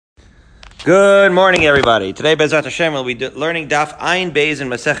Good morning, everybody. Today, Bezrat Hashem, we'll be learning Daf Ayin Beis in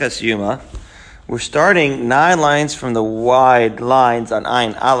Maseches Yuma. We're starting 9 lines from the wide lines on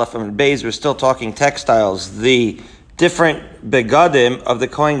Ayin Aleph and Beis. We're still talking textiles, the different begadim of the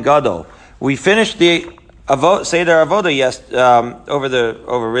Kohen Gadol. We finished the Seder Avodah over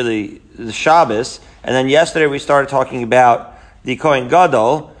the Shabbos, and then yesterday we started talking about the Kohen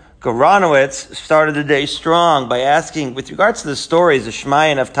Gadol. Goranowitz started the day strong by asking, with regards to the stories of Shmai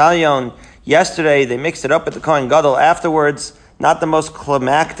and Avtalion, yesterday they mixed it up with the Kohen Gadol. Afterwards, not the most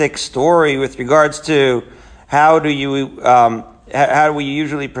climactic story with regards to how do we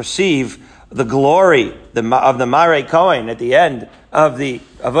usually perceive the glory of the Marei Kohen at the end of the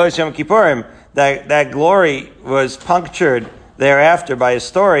Avodas Yom Kippurim. That glory was punctured thereafter by a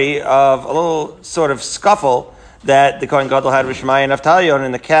story of a little sort of scuffle that the Kohen Gadol had with Shmai and Avtalion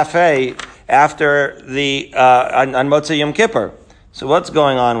in the cafe after the on Motzei Yom Kippur. So what's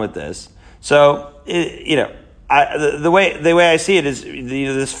going on with this? So the way I see it is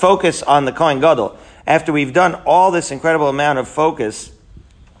this focus on the Kohen Gadol. After we've done all this incredible amount of focus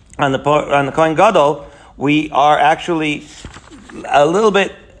on the Kohen Gadol, we are actually a little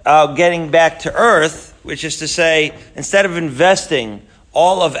bit getting back to earth, which is to say, instead of investing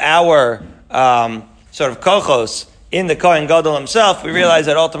all of our sort of kochos in the Kohen Gadol himself, we realize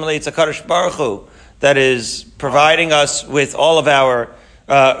that ultimately it's a Kadosh Baruch Hu that is providing us with all of our,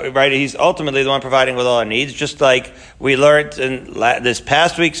 right, he's ultimately the one providing with all our needs, just like we learned in this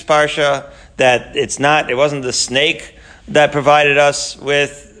past week's Parsha that it wasn't the snake that provided us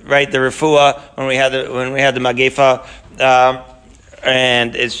with, right, the refuah when we had the Magefa,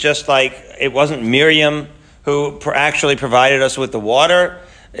 and it's just like it wasn't Miriam who actually provided us with the water.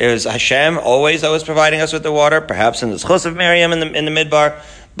 It was Hashem always that was providing us with the water, perhaps in the schus of Miriam in the midbar,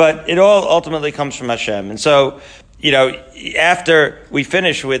 but it all ultimately comes from Hashem. And so, after we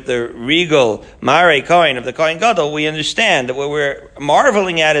finish with the regal Marei Kohen of the Kohen Gadol, we understand that what we're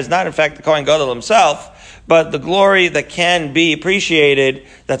marveling at is not in fact the Kohen Gadol himself, but the glory that can be appreciated,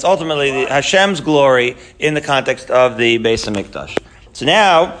 that's ultimately Hashem's glory in the context of the Beis HaMikdash. So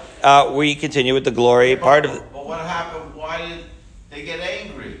now, we continue with the glory part of it. But what happened? Why did they get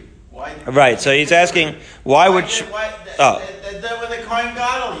angry? Right, so he's asking, why would... They were the Kohen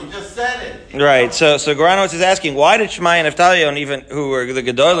Gadol, you just said it. Right, so Goranowitz is asking, why did Shmai and Avtalion, even who were the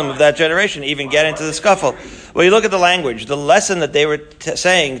Gedolim of that generation, even get into the scuffle? Well, you look at the language. The lesson that they were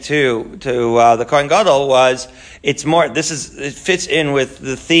saying to the Kohen Gadol was, it fits in with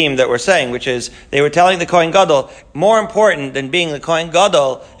the theme that we're saying, which is they were telling the Kohen Gadol, more important than being the Kohen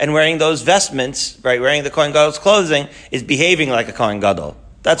Gadol and wearing those vestments, right, wearing the Kohen Gadol's clothing, is behaving like a Kohen Gadol.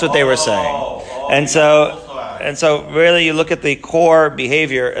 That's what they were saying. And so really you look at the core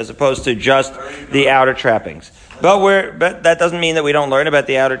behavior as opposed to just the outer trappings. But that doesn't mean that we don't learn about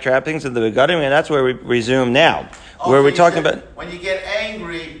the outer trappings of the begadim, and that's where we resume now. Where we're talking about... When you get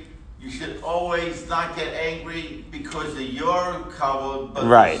angry, you should always not get angry because of your kavod, but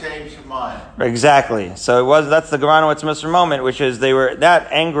right. The same Shemayim. Exactly. So that's the Goranowitz Mr. moment, which is they were not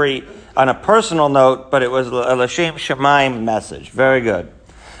angry on a personal note, but it was a L'Shem Shemayim message. Very good.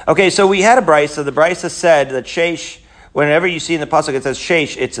 Okay, so we had a brisa. The brisa said that sheish, whenever you see in the pasuk it says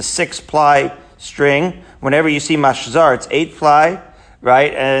sheish, it's a 6-ply string. Whenever you see mashzar, it's 8-ply,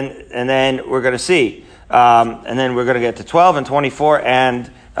 right? And then we're going to see, and then we're going to get to 12 and 24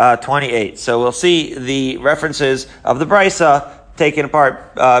 and 28. So we'll see the references of the brisa taken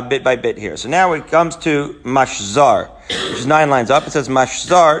apart bit by bit here. So now it comes to mashzar, which is 9 lines up. It says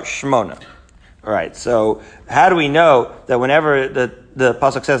mashzar shmona. All right. So how do we know that whenever the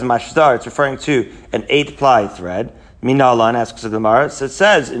pasuk says mashzar, it's referring to an 8-ply thread? Minalan asks the Gemara. So it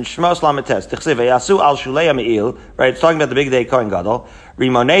says in Shmos Lametes, Tichsev Yasu al Shulei Me'il. Right. It's talking about the big day Kohen Gadol.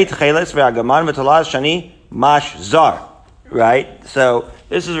 Rimonei Tcheles ve'agaman v'tolaz shani mashzar. Right. So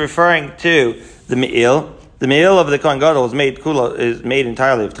this is referring to the Me'il. The Me'il of the Kohen Gadol is made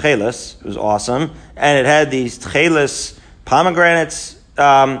entirely of tcheles. It was awesome, and it had these tcheles pomegranates,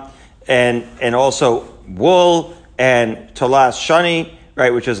 and also wool and tolas shani,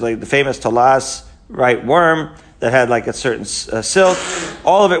 right, which is like the famous tolas, right, worm that had like a certain silk.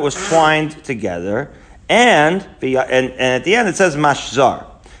 All of it was twined together, and at the end it says mashzar,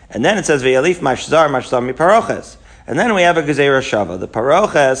 and then it says ve'alif mashzar mi paroches, and then we have a gezerah shava. The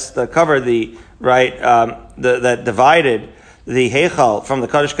paroches that covered the right, that divided the heichal from the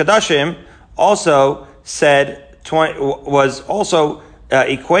Kodesh Kodashim also was also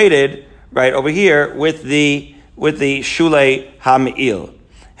equated right over here with the Shulei HaMe'il.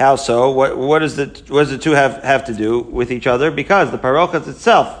 How so? What does the two have to do with each other? Because the parochas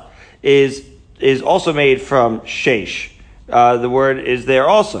itself is also made from sheish. The word is there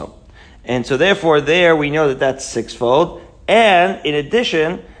also. And so therefore there we know that that's sixfold. And in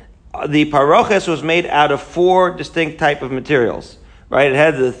addition, the paroches was made out of 4 distinct type of materials, right? It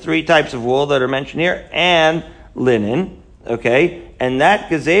had the 3 types of wool that are mentioned here and linen, okay? And that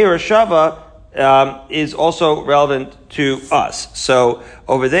gezeira shava is also relevant to us. So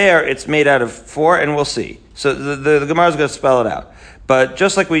over there, it's made out of 4, and we'll see. So the Gemara is going to spell it out. But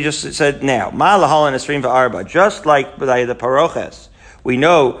just like we just said now, ma'alahalan esrim v'arba, just like the paroches, we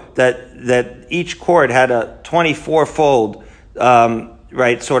know that each cord had a 24-fold,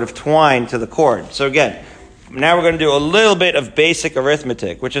 right, sort of twine to the cord. So again, now we're going to do a little bit of basic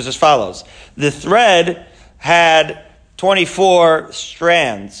arithmetic, which is as follows. The thread had 24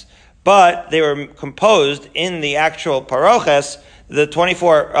 strands, but they were composed in the actual paroches. The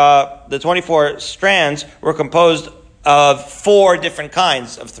 24 strands were composed of 4 different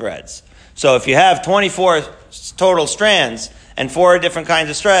kinds of threads. So if you have 24 total strands and 4 different kinds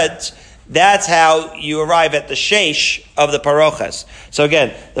of threads, that's how you arrive at the sheish of the paroches. So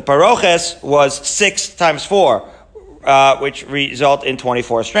again, the paroches was 6 times 4, which result in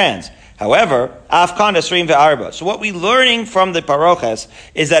 24 strands. However, afkan esrim ve'arba. So what we're learning from the paroches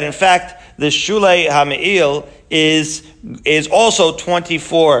is that in fact the shulei ha'me'il is also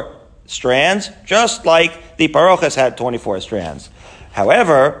 24 strands, just like the paroches had 24 strands.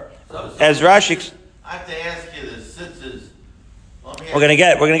 However, as Rashi, I have to ask you the tzitzis. We're gonna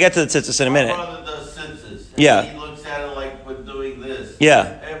get to the tzitzis in a minute. My brother does tzitzis. Yeah. He looks at it like we're doing this.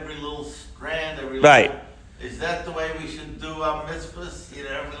 Yeah. Every little strand, right. Is that the way we should do our mitzvahs?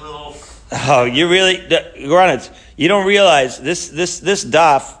 Every little. Oh, you really, Granit, you don't realize this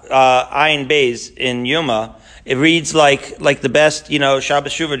daf, Ayin Beis in Yuma, it reads like the best,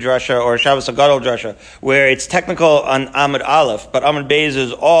 Shabbos Shuvah drasha or Shabbos Agadol drasha, where it's technical on Amud Aleph, but Amud Beis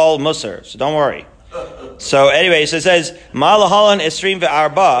is all Musar, so don't worry. So anyway, so it says, Ma'alahalan esrim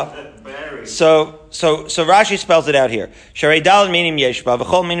ve'arba. So Rashi spells it out here. Sharei daled minim yeshba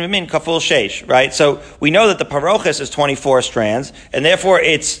v'chol min v'min kaful sheish. Right. So we know that the paroches is 24 strands, and therefore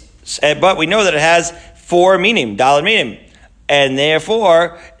but we know that it has 4 minim, daled minim, and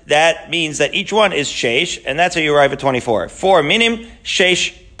therefore that means that each one is sheish, and that's how you arrive at 24. 4 minim,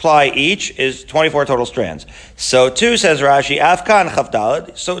 sheish ply each is 24 total strands. So too, says Rashi, afkan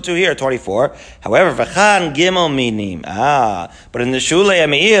chavdalad, so too here, 24. However, v'chan gimel minim. But in the shulei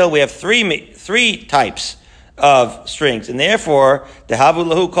ha'me'il, we have three types of strings, and therefore, dehavu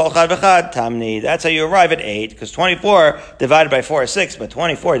lahu kol chad v'chad tamni. That's how you arrive at 8, because 24 divided by 4 is 6, but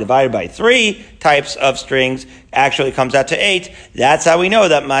 24 divided by 3 types of strings actually comes out to 8. That's how we know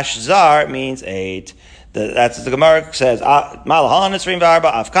that mashzar means 8. That's what the Gemara says. Malahalan esrim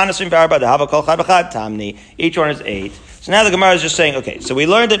v'arba, afkan esrim v'arba, dehava kol chad v'chad tamni. Each one is 8. So now the Gemara is just saying, okay, so we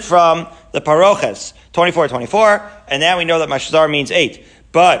learned it from the paroches, 24, and now we know that mashzar means 8.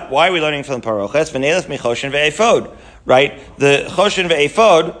 But why are we learning from the paroches? V'neilef michoshen ve'efod, right? The choshen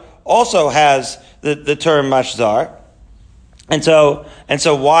ve'efod also has the term mashzar. And so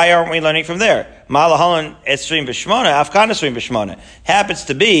why aren't we learning from there? Malahalan esrim v'shmona, afkan esrim v'shmona. Happens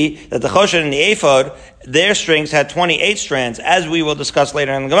to be that the choshen and the ephod, their strings had 28 strands, as we will discuss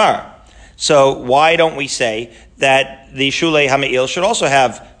later in the Gemara. So why don't we say that the shulei ha'me'il should also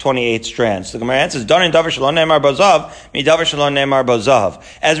have 28 strands? The Gemara answers, "Danin davar shalon ne'emar bozav, mi davar shalon ne'emar bozav."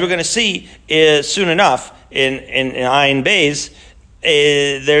 As we're going to see soon enough in Ayin Beis,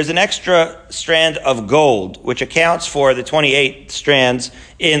 there's an extra strand of gold, which accounts for the 28 strands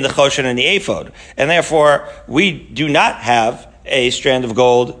in the choshen and the ephod. And therefore, we do not have a strand of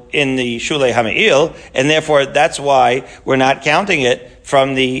gold in the shulei ha'me'il, and therefore that's why we're not counting it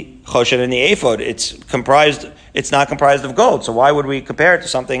from the choshen and the ephod. It's not comprised of gold. So why would we compare it to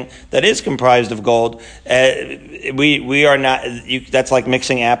something that is comprised of gold? We are not, that's like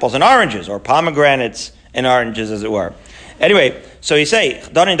mixing apples and oranges, or pomegranates and oranges, as it were. Anyway, so you say,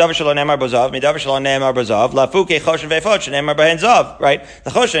 Danin davar shalon ne'emar bozav, mi davar shalon ne'emar bozav, lafuke choshen ve'efod she'ne'emar b'hen zav, right?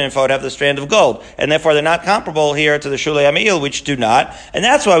 The choshen and ephod have the strand of gold, and therefore they're not comparable here to the shulei ha'me'il, which do not, and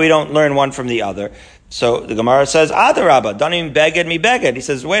that's why we don't learn one from the other. So the Gemara says, Adarabba, danim beged mi beged. He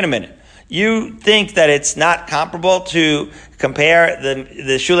says, wait a minute. You think that it's not comparable to compare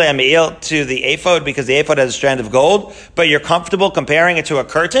the shulei ha'me'il to the ephod because the ephod has a strand of gold, but you're comfortable comparing it to a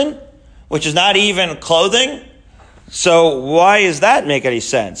curtain, which is not even clothing? So why does that make any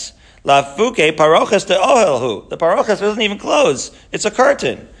sense? La fuke paroches de ohelhu. The paroches isn't even clothes. It's a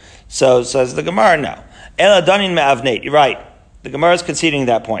curtain. So says the Gemara now. Ela danin me'avneit. You're right. The Gemara is conceding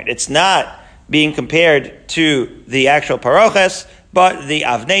that point. It's not being compared to the actual paroches, but the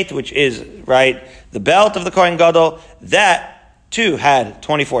avneit, which is, right, the belt of the Kohen Gadol, that too had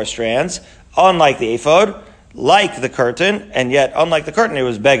 24 strands, unlike the ephod. like the curtain, and yet, unlike the curtain, it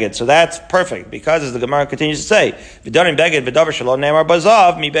was beged. So that's perfect, because as the Gemara continues to say, V'darim beged v'davar shelo ne'emar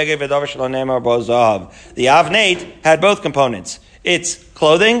bazav, mi beged v'davar shelo ne'emar bazav. The avnate had both components. It's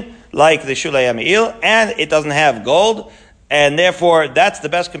clothing, like the shulei ha'me'il, and it doesn't have gold, and therefore, that's the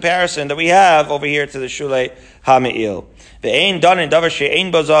best comparison that we have over here to the shulei ha'me'il. And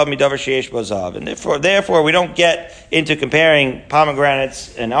therefore, we don't get into comparing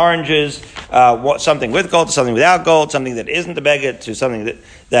pomegranates and oranges, something with gold to something without gold, something that isn't a beged to something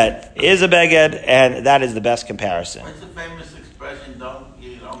that is a beged, and that is the best comparison. What's the famous expression,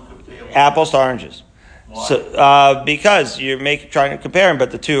 you don't compare apples to oranges? Why? So, because you're trying to compare them, but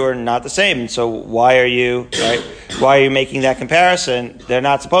the two are not the same. So why are you making that comparison? They're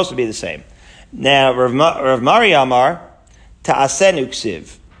not supposed to be the same. Now, Rav Mari Amar, Ta'asenu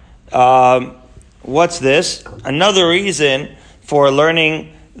ksiv. What's this? Another reason for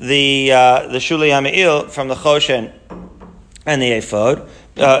learning the Shulei HaMe'il from the Choshen and the Ephod,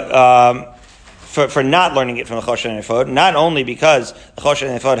 for not learning it from the Choshen and Ephod, not only because the Choshen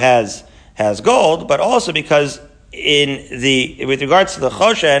and Ephod has gold, but also because with regards to the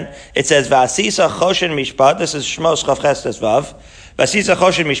Choshen, it says V'asisa Choshen Mishpat. This is Shmos Chav Ches Vav. V'asisa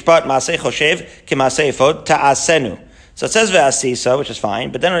Choshen Mishpat Maaseh Choshev K'Maaseh Ephod Ta'asenu. So it says V'asisa, which is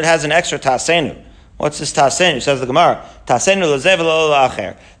fine, but then it has an extra Ta'asenu. What's this Ta'asenu? Says the Gemara, Ta'asenu L'zev L'Lo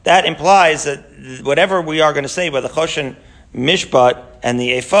L'Acher. That implies that whatever we are going to say by the Choshen Mishpat and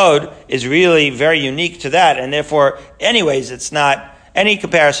the Ephod is really very unique to that, and therefore, anyways, it's not, any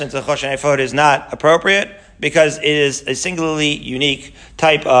comparison to the Choshen Ephod is not appropriate, because it is a singularly unique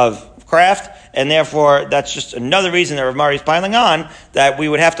type of craft, and therefore that's just another reason that Rav Mari is piling on, that we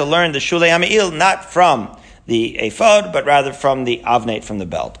would have to learn the Shulei HaMe'il not from the ephod, but rather from the avnate, from the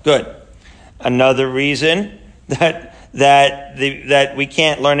belt. Good. Another reason that we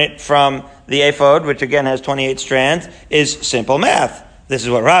can't learn it from the ephod, which again has 28 strands, is simple math. This is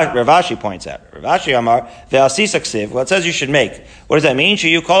what Rav Ashi points out. Rav Ashi Amar ve'asisa ksiv. Well, it says you should make. What does that mean?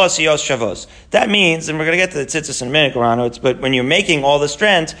 Sheyu kol asiyos shavos. That means, and we're going to get to the tzitzis in a minute, Gorano, but when you're making all the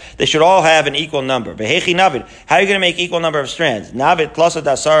strands, they should all have an equal number. Behechi navid. How are you going to make equal number of strands? Navid plus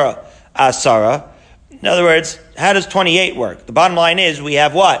asara asara. In other words, how does 28 work? The bottom line is we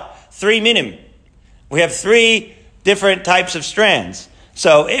have what? 3 minim. We have 3 different types of strands.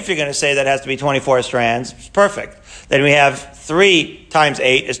 So if you're going to say that has to be 24 strands, it's perfect. Then we have 3 times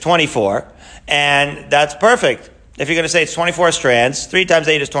 8 is 24, and that's perfect. If you're going to say it's 24 strands, 3 times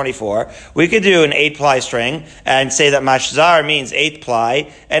 8 is 24, we could do an 8-ply string and say that mashzar means 8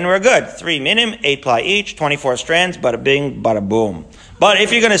 ply, and we're good. 3 minim, 8 ply each, 24 strands, bada bing, bada boom. But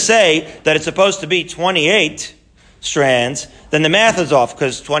if you're going to say that it's supposed to be 28 strands, then the math is off,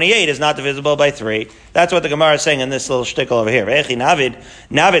 because 28 is not divisible by 3. That's what the Gemara is saying in this little shtickle over here.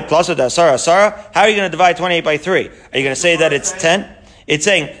 Navid plus asara. How are you going to divide 28 by 3? Are you going to say that it's 10? It's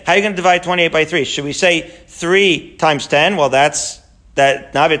saying, how are you going to divide 28 by 3? Should we say 3 times 10? Well, that's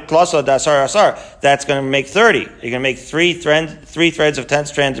navid plus asara. That's going to make 30. You're going to make 3 threads of 10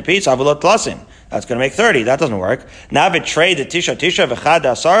 strands apiece. Avulot plusim. That's going to make 30. That doesn't work. Navid trade the tisha v'chad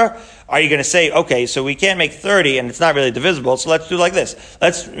asara. Are you going to say, okay, so we can't make 30 and it's not really divisible, so let's do like this.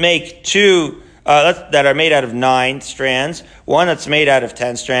 Let's make 2 that are made out of 9 strands, 1 that's made out of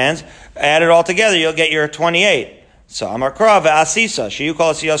 10 strands. Add it all together, you'll get your 28. So Amar Kra ve'asisa, sheyu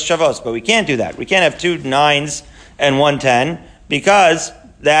kol asiyos shavos. But we can't do that. We can't have 2 9s and 1 10, because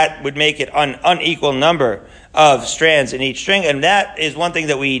that would make it an unequal number of strands in each string, and that is one thing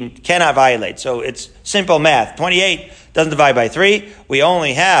that we cannot violate. So it's simple math. 28 doesn't divide by 3. We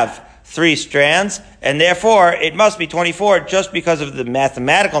only have 3 strands, and therefore it must be 24 just because of the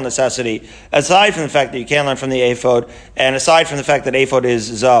mathematical necessity, aside from the fact that you can't learn from the ephod, and aside from the fact that ephod is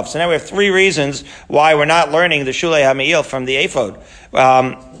zav. So now we have 3 reasons why we're not learning the Shulei HaMe'il from the ephod,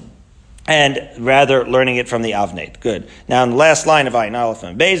 and rather learning it from the avnate. Good. Now in the last line of Ayin Aleph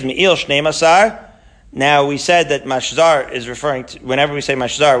and Beis, Me'il Shnei Masar. Now we said that mashzar is referring to, whenever we say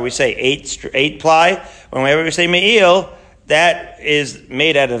mashzar, we say 8 ply. Whenever we say me'il, that is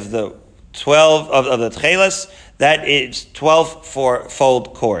made out of the 12 of the tchelas. That is 12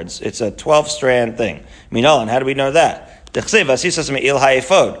 fold cords. It's a 12-strand thing. Minolan, how do we know that? It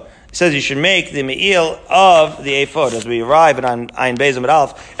says you should make the me'il of the ephod as we arrive at Ayin Beis Amud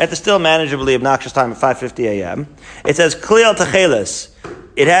Aleph at the still manageably obnoxious time of 5:50 a.m. It says klil techelas.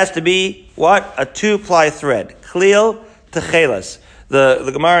 It has to be what? A 2-ply thread. Klil techelas. The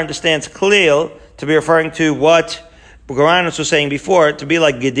Gemara understands klil to be referring to what Goranus was saying before, to be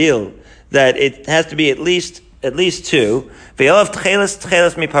like gedil, that it has to be at least 2. Ve'elav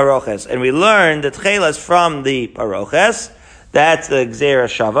techelas mi paroches. And we learn the techelas from the paroches. That's the Gzeira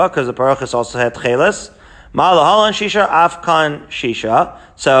Shava, because the paroches also had techelas. Malahalan shisha, afkan shisha.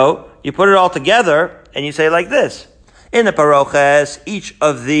 So you put it all together and you say like this. In the paroches, each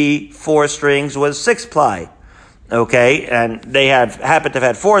of the 4 strings was 6 ply. Okay, and they happened to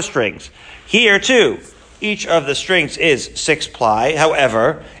have had 4 strings. Here too, each of the strings is 6 ply.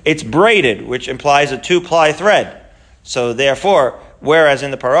 However, it's braided, which implies a 2 ply thread. So therefore, whereas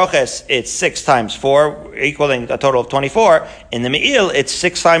in the paroches it's 6 times 4, equaling a total of 24, in the me'il it's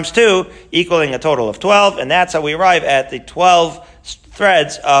 6 times 2, equaling a total of 12, and that's how we arrive at the 12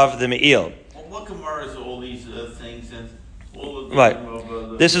 threads of the me'il. What Gemara is all these things and all of Right.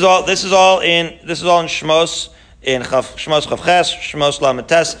 This is all in Shmos. In Shmos Chavches, Shmos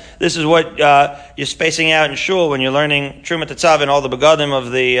Lamates. This is what you're spacing out in shul when you're learning Truma Tetzav and all the begadim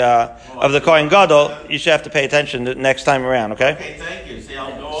of the Kohen Gadol. You should have to pay attention next time around. Okay? Okay, thank you. See,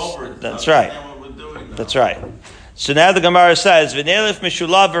 I'll go over it. That's right. What we're doing now. That's right. So now the Gemara says, "V'nelif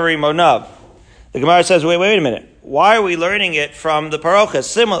mishulav v'rimonav." The Gemara says, "Wait a minute. Why are we learning it from the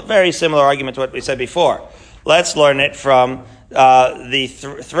parochas? Very similar argument to what we said before. Let's learn it from the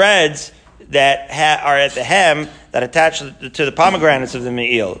threads that are at the hem that attach to the pomegranates of the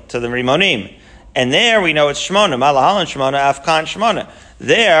me'il, to the rimonim. And there we know it's shmona, malahalan shmona, afkan shmona.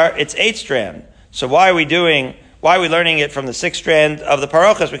 There it's 8 strand. So why are we learning it from the 6 strand of the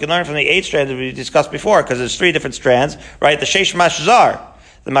parochas? We can learn from the 8 strand that we discussed before, because there's 3 different strands, right? The sheish mashzar.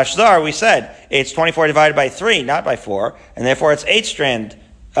 The mashzar, we said, it's 24 divided by 3, not by 4, and therefore it's 8 strand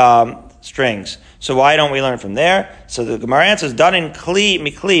strings. So why don't we learn from there? So the Gemara answers, "Danin kli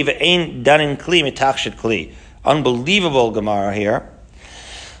mikli ve'ein danin kli mitachshit kli." Unbelievable Gemara here.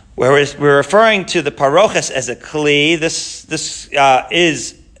 Whereas we're referring to the paroches as a kli, this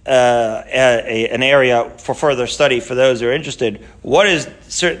is an area for further study for those who are interested. What is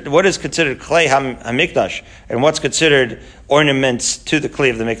considered klei hamikdash, and what's considered ornaments to the kli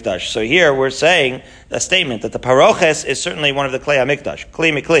of the mikdash? So here we're saying a statement that the paroches is certainly one of the klei hamikdash,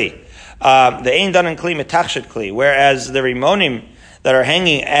 kli mikli. The ein danan kli mitachshit kli, whereas the rimonim that are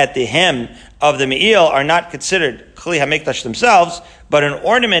hanging at the hem of the me'il are not considered kli hamikdash themselves, but an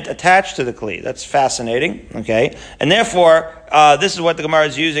ornament attached to the kli. That's fascinating, okay? And therefore, this is what the Gemara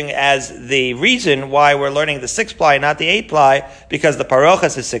is using as the reason why we're learning the 6 ply, not the 8 ply, because the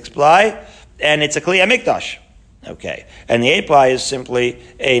parochas is 6 ply, and it's a kli hamikdash, okay? And the 8 ply is simply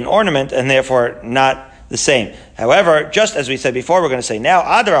an ornament, and therefore not the same. However, just as we said before, we're going to say now,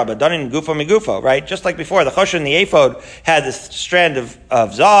 Adarabba, done in gufo migufo, right? Just like before, the choshen and the ephod had this strand of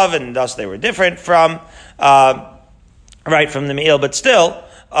zav, and thus they were different from the me'il, but still,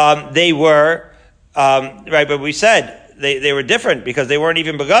 they were, right, but we said they were different because they weren't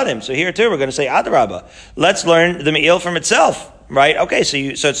even begadim. So here too, we're going to say Adarabba. Let's learn the me'il from itself. Right? Okay,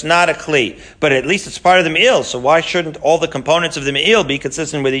 so it's not a kli, but at least it's part of the me'il. So why shouldn't all the components of the me'il be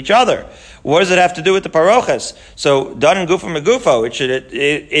consistent with each other? What does it have to do with the parochas? So done in gufo megufo,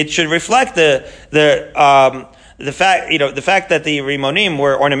 it should reflect the fact that the rimonim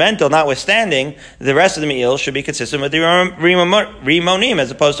were ornamental, notwithstanding, the rest of the me'il should be consistent with the rimonim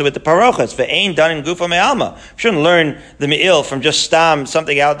as opposed to with the parochas. Ve'ein done in gufo me'alma. We shouldn't learn the me'il from just stam,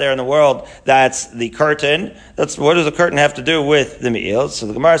 something out there in the world that's the curtain. What does the curtain have to do with the me'il? So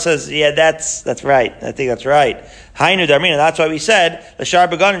the Gemara says, yeah, that's right. I think that's right. Hainu darmina. That's why we said l'shar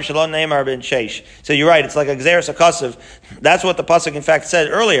beganim shalom neimar ben sheish. So you're right. It's like a gzeres akasav. That's what the pasuk in fact said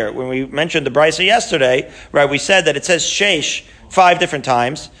earlier when we mentioned the brisa yesterday. Right? We said that it says sheish 5 different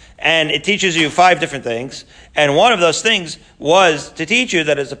times, and it teaches you 5 different things. And one of those things was to teach you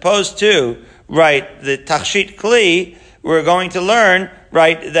that as opposed to the tachshit kli, we're going to learn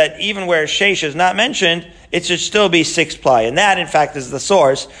that even where sheish is not mentioned, it should still be 6 ply. And that, in fact, is the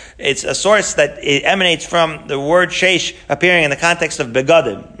source. It's a source that it emanates from the word sheish appearing in the context of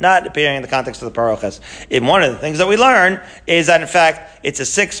begadim, not appearing in the context of the parochas. And one of the things that we learn is that, in fact, it's a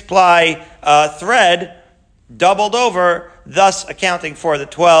 6 ply thread doubled over, thus accounting for the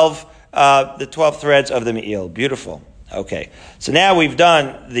 12 threads of the me'il. Beautiful. Okay, so now we've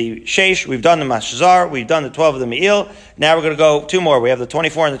done the sheish, we've done the mashzar, we've done the 12 of the me'il. Now we're going to go 2 more. We have the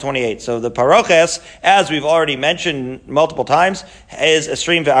 24 and the 28. So the paroches, as we've already mentioned multiple times, is a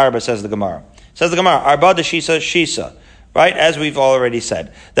stream ve'arba, says the Gemara. Says the Gemara, arba de shisa, right? As we've already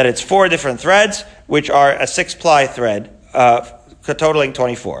said, that it's 4 different threads, which are a 6 ply thread, totaling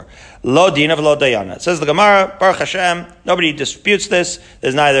 24. Lo dina v'lo dayana. Says the Gemara, Baruch Hashem, nobody disputes this.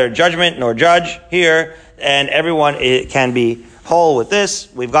 There's neither judgment nor judge here, and everyone can be whole with this.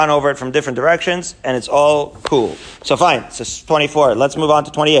 We've gone over it from different directions, and it's all cool. So fine, it's 24. Let's move on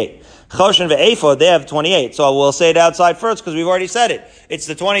to 28. Choshen ve'ephod, they have 28. So we'll say it outside first because we've already said it. It's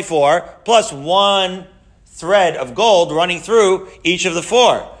the 24 plus 1 thread of gold running through each of the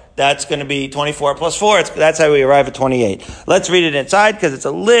 4. that's going to be 24 plus 4. That's how we arrive at 28. Let's read it inside because it's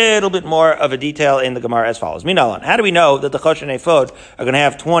a little bit more of a detail in the Gemara as follows. Minalan, how do we know that the Choshen Ephod are going to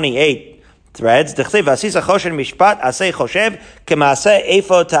have 28 threads?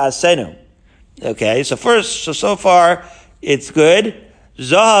 Okay, so far it's good.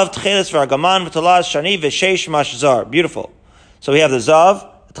 Zahav, Tchelis, Argaman, V'Talaz, Shani, V'Sheish, Mashzar. Beautiful. So we have the Zav,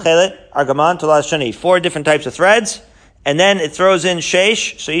 Tchelet, Argaman, Talaz, Shani. 4 different types of threads. And then it throws in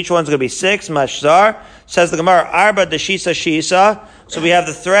Sheish. So each one's going to be 6, Mashzar. Says the Gemara, Arba, Deshisa, Shisa. So we have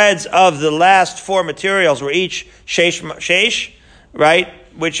the threads of the last 4 materials were each Sheish, right?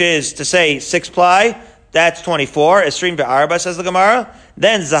 Which is to say 6 ply. That's 24. Esrim Be'arba, says the Gemara.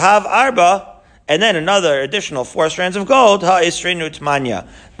 Then Zahav, Arba. And then another additional 4 strands of gold, ha'isrinu t'manya,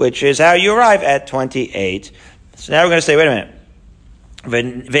 which is how you arrive at 28. So now we're going to say, wait a minute.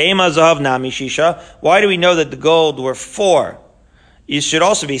 Ve'ema zahav nami shisha. Why do we know that the gold were 4? You should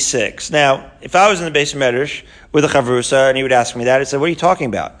also be 6. Now, if I was in the base of Medrash with a chavrusa and he would ask me that, I'd say, what are you talking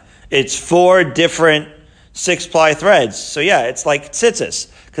about? It's 4 different 6-ply threads. So yeah, it's like tzitzis,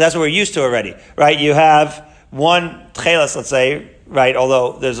 because that's what we're used to already, right? You have one tchelas, let's say, right?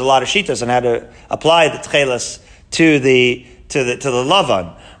 Although there's a lot of shitas on how to apply the tchelas to the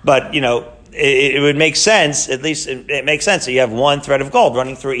lavan, but it would make sense. At least it makes sense that you have 1 thread of gold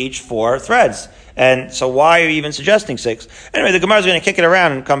running through each 4 threads. And so why are you even suggesting 6? Anyway, the Gemara is going to kick it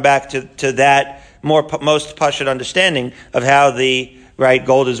around and come back to that most pashut understanding of how the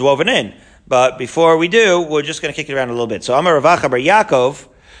gold is woven in. But before we do, we're just going to kick it around a little bit. So Amar Ravacha bar Yaakov,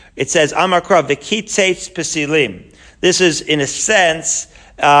 it says Amar Krav v'kitzeitz pesilim. This is, in a sense,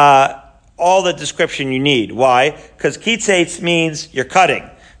 all the description you need. Why? Because kitzeitz means you're cutting.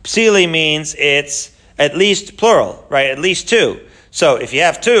 Psili means it's at least plural, right? At least 2. So if you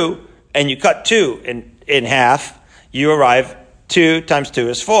have 2 and you cut 2 in half, you arrive 2 times 2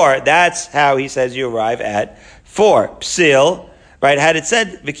 is 4. That's how he says you arrive at 4. Psil, right? Had it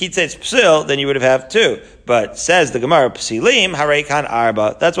said v'kitzeitz psil, then you would have 2. But says the Gemara, psilim harei kan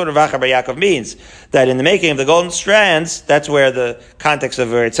arba. That's what Ravacha bar Yaakov means. That in the making of the golden strands, that's where the context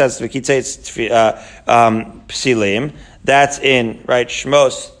of where it says v'kitzeitz psilim. That's in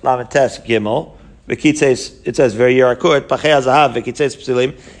Shmos Lamites Gimel. V'kitzeitz, it says v'yirakut pachei hazahav v'kitzeitz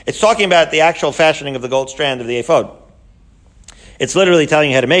psilim. It's talking about the actual fashioning of the gold strand of the ephod. It's literally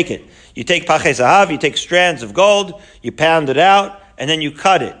telling you how to make it. You take pachei zahav, you take strands of gold, you pound it out, and then you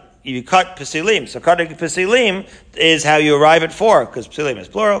cut it. You cut pesilim. So cutting pesilim is how you arrive at 4, because pesilim is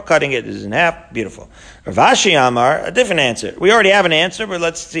plural, cutting it is in half. Beautiful. Rav Ashi Amar, a different answer. We already have an answer, but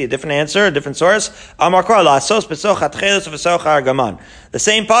let's see a different answer, a different source. Amar Kor la'asos besoch hatchelis v'soch argaman. The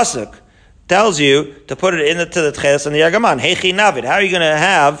same pasuk tells you to put it into the tchelis and the argaman. Heichi navid. How are you going to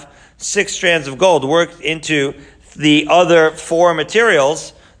have 6 strands of gold worked into the other 4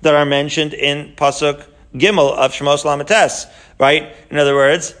 materials that are mentioned in pasuk Gimel of Shmos Lamites? Right? In other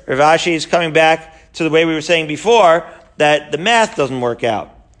words, Rav Ashi is coming back to the way we were saying before, that the math doesn't work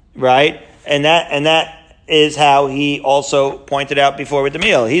out. Right? And that is how he also pointed out before with the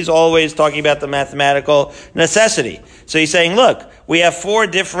meal. He's always talking about the mathematical necessity. So he's saying, look, we have 4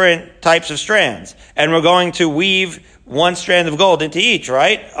 different types of strands, and we're going to weave 1 strand of gold into each,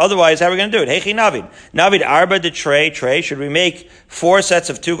 right? Otherwise, how are we going to do it? Hechi navid. Navid arba de tray. Should we make 4 sets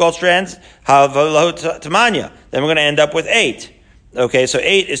of 2 gold strands? Tamanya. Then we're going to end up with 8. Okay, so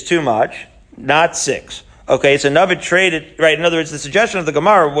 8 is too much, not 6. Okay, so navid traded, right? In other words, the suggestion of the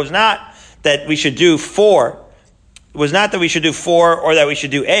Gemara was not that we should do 4. Was not that we should do 4 or that we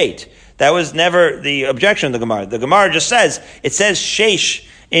should do 8. That was never the objection of the Gemara. The Gemara just says, it says sheish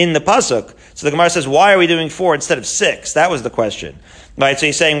in the pasuk. So the Gemara says, why are we doing 4 instead of 6? That was the question. Right? So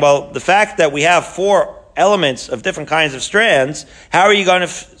he's saying, well, the fact that we have 4 elements of different kinds of strands, how are you going to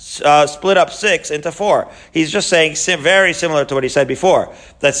split up 6 into 4? He's just saying very similar to what he said before,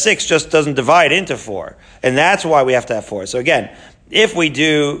 that 6 just doesn't divide into 4. And that's why we have to have 4. So again, if we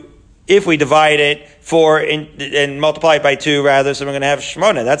divide it 4 and multiply it by 2 rather, so we're going to have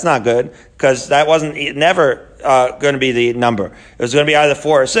Shmona. That's not good, because that wasn't never going to be the number. It was going to be either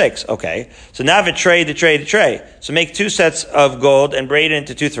 4 or 6. Okay. So now the tray. So make 2 sets of gold and braid it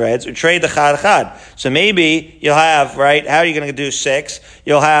into 2 threads. Or trade the chad. So maybe you'll have, right, how are you going to do 6?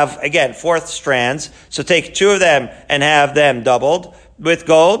 You'll have, again, 4 strands. So take 2 of them and have them doubled with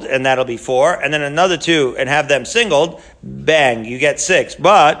gold, and that'll be 4, and then another 2 and have them singled, bang, you get 6.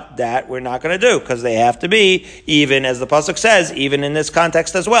 But that we're not going to do, because they have to be, even as the pasuk says, even in this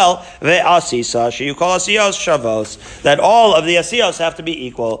context as well, ve'asisa, sheyu kol asiyos shavos, that all of the asiyos have to be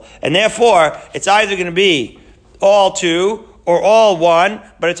equal, and therefore, it's either going to be all 2, or all 1,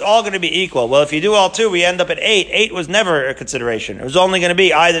 but it's all going to be equal. Well, if you do all 2, we end up at 8. 8 was never a consideration. It was only going to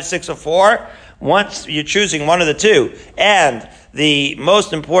be either 6 or 4. Once you're choosing one of the two, and the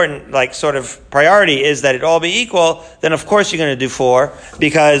most important, sort of priority is that it all be equal, then of course you're going to do 4,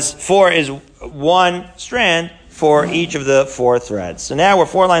 because 4 is 1 strand for each of the 4 threads. So now we're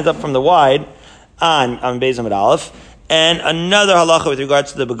 4 lines up from the wide on Beis Amud Aleph. And another halacha with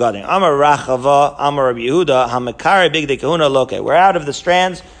regards to the begadim. Amar Rachava, Amar Rabbi Yehuda, Hamakari Bigdei Kahuna Loke. We're out of the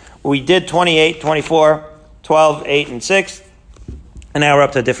strands. We did 28, 24, 12, 8, and 6. And now we're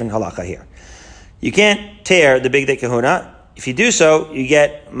up to a different halacha here. You can't tear the Bigdei Kahuna. If you do so, you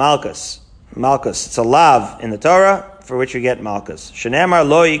get malchus. Malchus. It's a lav in the Torah for which you get malchus. Shenemar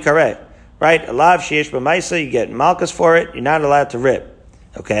lo yikareh. Right? A lav sheyesh b'maisa, you get malchus for it. You're not allowed to rip.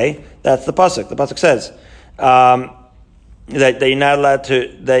 Okay? That's the pasuk. The pasuk says, that you're not allowed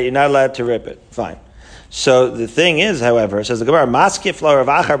to rip it. Fine. So the thing is, however, says the Gemara, Maskif la Rav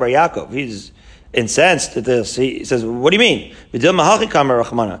Achar bar Yaakov. He's incensed at this. He says, what do you mean? Yeah,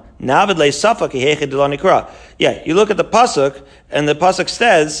 you look at the pasuk, and the pasuk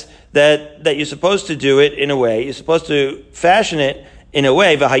says that you're supposed to do it in a way. You're supposed to fashion it in a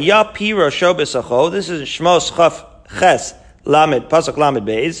way. This is Shmos Chaf Ches Lamed Pasuk Lamed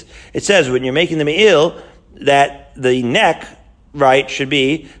Beis. It says when you're making the me'il that the neck, right, should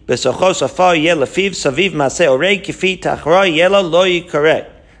be besachos afar yel lefiv saviv maseh orei kifi tachra yela lo yikareh.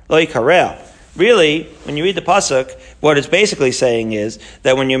 Really, when you read the pasuk, what it's basically saying is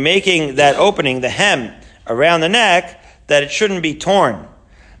that when you're making that opening, the hem around the neck, that it shouldn't be torn.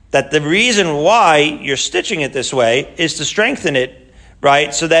 That the reason why you're stitching it this way is to strengthen it,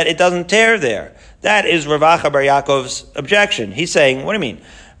 right, so that it doesn't tear there. That is Rav Achar bar Yaakov's objection. He's saying, what do you mean?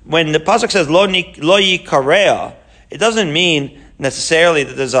 When the pasuk says lo yikareh, it doesn't mean necessarily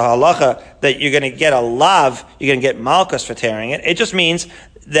that there's a halacha that you're going to get a lav, you're going to get malchus for tearing it. It just means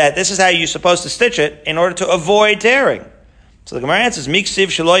that this is how you're supposed to stitch it in order to avoid tearing. So the Gemara answers, Miksiv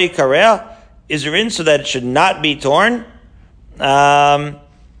shelo yikareh, is there in so that it should not be torn? Well,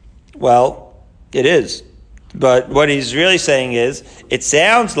 it is. But what he's really saying is, it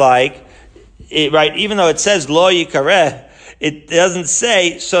sounds like, right, even though it says lo yikareh, it doesn't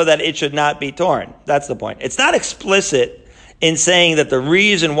say so that it should not be torn. That's the point. It's not explicit in saying that the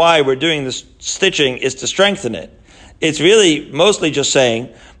reason why we're doing this stitching is to strengthen it. It's really mostly just saying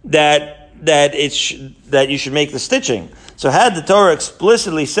that you should make the stitching. So had the Torah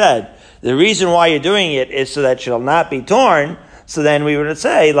explicitly said the reason why you're doing it is so that it shall not be torn, so then we would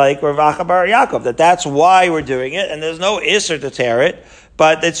say, like Rav Achar bar Yaakov, that that's why we're doing it, and there's no isser to tear it,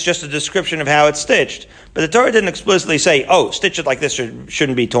 but it's just a description of how it's stitched. But the Torah didn't explicitly say, stitch it like this,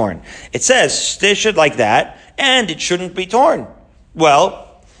 shouldn't be torn. It says, stitch it like that, and it shouldn't be torn. Well,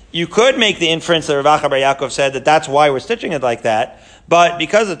 you could make the inference that Rav Achar bar Yaakov said that that's why we're stitching it like that, but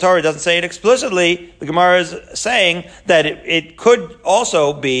because the Torah doesn't say it explicitly, the Gemara is saying that it could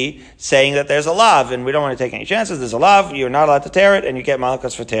also be saying that there's a lav, and we don't want to take any chances. There's a lav, you're not allowed to tear it, and you get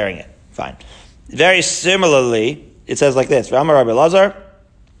malchus for tearing it. Fine. Very similarly, it says like this, V'amar Rabbi Elazar,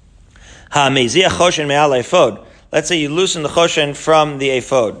 Ha-meziach choshen me'al ephod. Let's say you loosen the choshen from the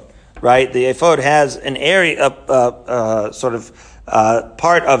ephod, right? The ephod has an area,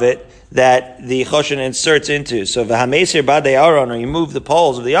 part of it that the choshen inserts into. So v'hamesir badei aron, or you move the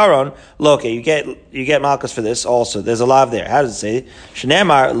poles of the aron, loke, you get malchus for this also. There's a lav there. How does it say?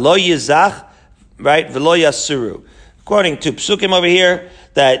 Shneimar lo yizach, right? V'lo yasuru. According to psukim over here,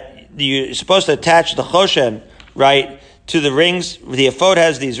 that you're supposed to attach the choshen, right, to the rings. The ephod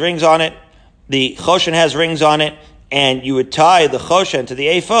has these rings on it. The choshen has rings on it. And you would tie the choshen to the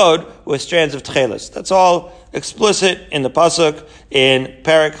ephod with strands of tchelis. That's all explicit in the pasuk in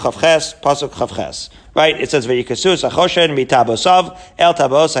Perek Chavches, pasuk Chavches. Right? It says, "V'yikasus hachoshen mitabosav el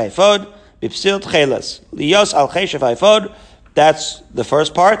tabos ha'ephod b'psil tchelis liyos al cheshev ha'ephod." That's the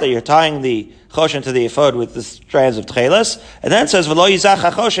first part, that you're tying the choshen to the ephod with the strands of tchelis. And then it says, "V'lo yizach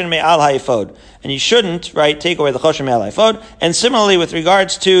hachoshen me'al ha'ephod." And you shouldn't, right, take away the choshen me'al ha'ephod. And similarly, with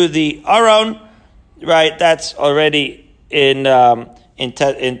regards to the aron, right, that's already in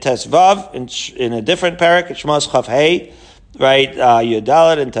Tesvav, in a different parak, Shmos Chaf Hei, right,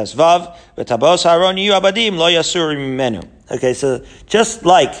 Yudalat and Tesvav, V'tabos Haron Yu Abadim Lo Yasur Mimenu. Okay, so just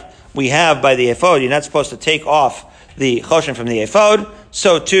like we have by the ephod, you're not supposed to take off the choshen from the ephod,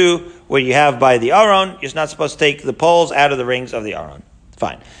 so too, what you have by the aron, you're not supposed to take the poles out of the rings of the aron.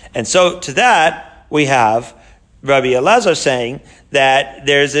 Fine. And so to that, we have Rabbi Elazar saying that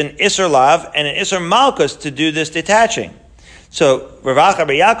there's an Isser Lav and an Isser Malchus to do this detaching. So Rav Achar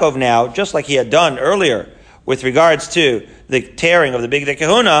bar Yaakov now, just like he had done earlier with regards to the tearing of the Bigdei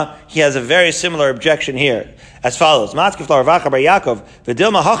Kehuna, he has a very similar objection here, as follows. Maybe what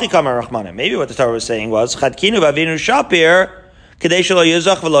the Torah was saying was,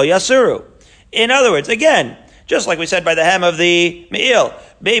 in other words, again, just like we said by the hem of the Me'il,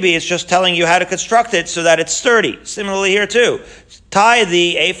 maybe it's just telling you how to construct it so that it's sturdy. Similarly here too. Tie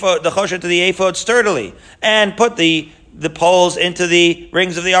the choshet to the ephod sturdily, and put the poles into the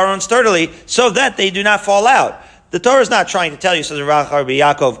rings of the Aron sturdily, so that they do not fall out. The Torah is not trying to tell you, says Rabbi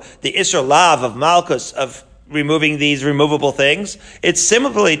Yaakov, the Isser Lav of Malchus, of removing these removable things. It's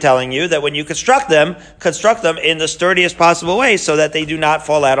simply telling you that when you construct them in the sturdiest possible way so that they do not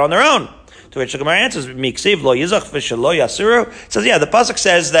fall out on their own. To which the Gemara answers, Miksiv lo yizach v'shelo yasuru. It says, yeah, the pasuk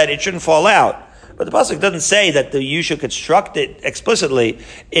says that it shouldn't fall out. But the pasuk doesn't say that you should construct it explicitly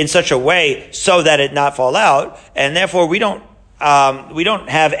in such a way so that it not fall out. And therefore we don't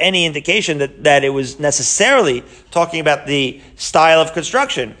have any indication that it was necessarily talking about the style of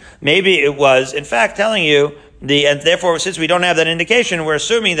construction. Maybe it was, in fact, telling you and therefore, since we don't have that indication, we're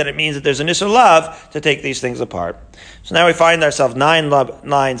assuming that it means that there's an Isser Lav to take these things apart. So now we find ourselves 9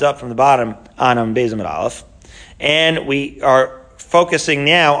 lines up from the bottom on Beis Amud Aleph, and we are focusing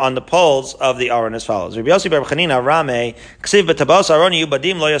now on the poles of the Aron as follows. So as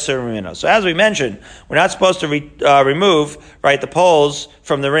we mentioned, we're not supposed to remove the poles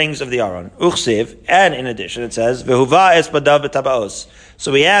from the rings of the Aron. Uchsiv, and in addition, it says Vehuva es badav b'tabaos.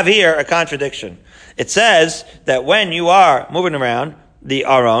 So we have here a contradiction. It says that when you are moving around the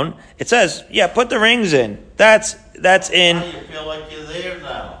Aron, it says, put the rings in. That's in. Now you feel like you're there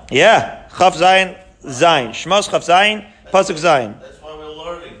now. Yeah, Chaf Zayin, Shmos Chaf Zayin, Pasuk Zayin. That's why we're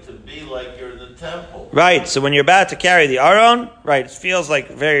learning to be like you're in the temple. Right. So when you're about to carry the Aron, right, it feels like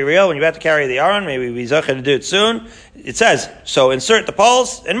very real. When you're about to carry the Aron, maybe we zoche to do it soon. It says, so insert the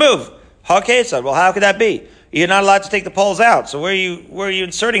poles and move. HaKetzad. Well, how could that be? You're not allowed to take the poles out. So where are you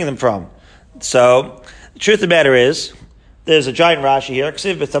inserting them from? So the truth of the matter is, there's a giant Rashi here.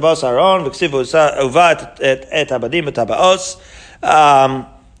 Ksiv b'tabos Aron, v'ksiv uvat et abadim b'tabaos.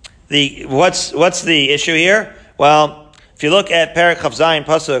 What's the issue here? Well, if you look at Perek Chav Zayin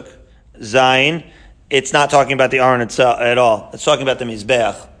Pasuk Zayin, it's not talking about the Aron itself at all. It's talking about the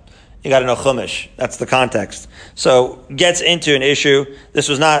Mizbeach. You got to know Chumash. That's the context. So gets into an issue. This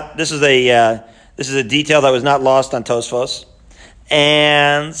is a detail that was not lost on Tosfos,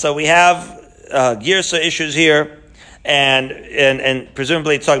 and so we have Girsa issues here. And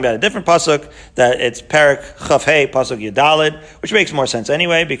presumably it's talking about a different pasuk, that it's Perek Chaf Hei Pasuk Yudalid, which makes more sense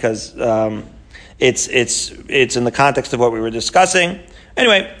anyway because it's in the context of what we were discussing.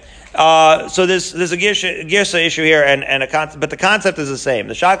 Anyway, so there's a Girsa issue here, but the concept is the same.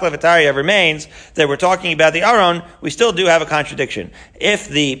 The Shakla V'Tarya remains that we're talking about the Aron. We still do have a contradiction. If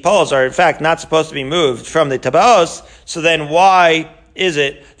the poles are in fact not supposed to be moved from the Tabaos, so then why is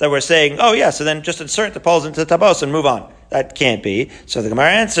it that we're saying, so then just insert the poles into the tabos and move on? That can't be. So the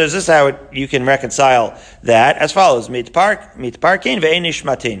Gemara answers, this is how you can reconcile that as follows. Mitparkin ve'enish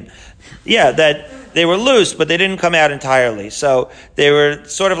matin. Yeah, that they were loose, but they didn't come out entirely. So they were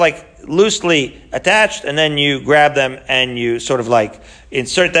sort of like loosely attached, and then you grab them and you sort of like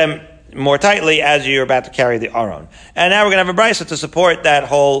insert them more tightly as you're about to carry the Aron. And now we're going to have a brisa to support that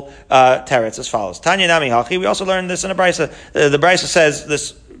whole teretz as follows. Tanya Nami Hachi, we also learned this in a brisa. The brisa says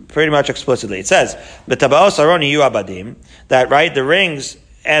this pretty much explicitly. It says, B'tabaos Aron yu abadim, that, right, the rings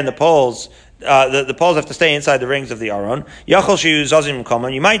and the poles, the poles have to stay inside the rings of the Aron. Yachol shiyu zazim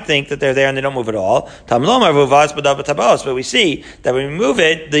koman, you might think that they're there and they don't move at all. Tam lomar vuvas b'dav b'tabaos, but we see that when we move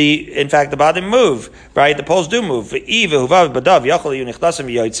it, in fact, the badim move, right? The poles do move.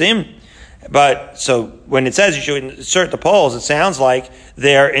 But so when it says you should insert the poles, it sounds like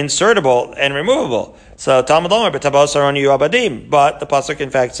they're insertable and removable. So Talmud Lomer b'tabos aron yu abadim, but the pasuk in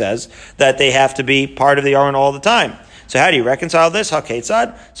fact says that they have to be part of the Aron all the time. So how do you reconcile this?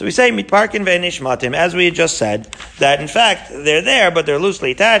 HaKetzad? So we say mitparkin ve'nishmatim, as we just said, that in fact they're there, but they're loosely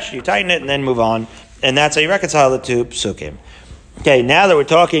attached. You tighten it and then move on, and that's how you reconcile the two psukim. Okay, now that we're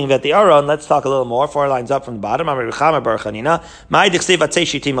talking about the Aron, let's talk a little more. 4 lines up from the bottom.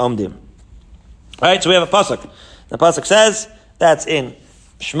 Alright, so we have a pasuk. The pasuk says, that's in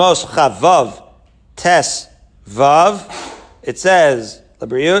Shmos Chavav Tes Vav. It says,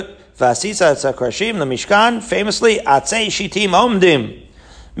 Labriut, Vasisa Tzakrashim, the Mishkan, famously, Atzei Shitim Omdim.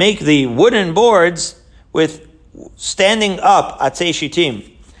 Make the wooden boards with standing up, Atzei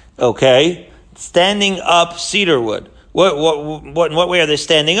Shitim. Okay, standing up cedar wood. What in what way are they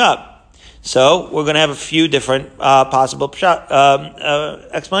standing up? So we're going to have a few different possible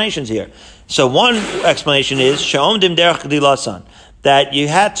explanations here. So one explanation is Sha'omdim derech gdilasan. that you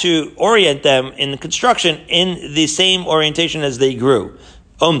had to orient them in the construction in the same orientation as they grew.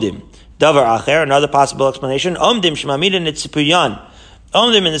 Omdim. Davar acher, another possible explanation. Omdim shemamidin itzipuyan.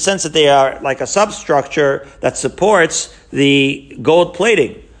 Omdim in the sense that they are like a substructure that supports the gold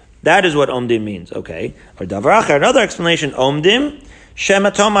plating. That is what omdim means. Okay. Or davar acher, another explanation. Omdim shema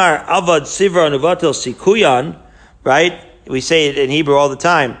tomar avad sivra nuvatil sikuyan. Right? We say it in Hebrew all the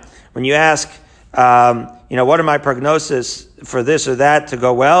time. When you ask, what are my prognosis for this or that to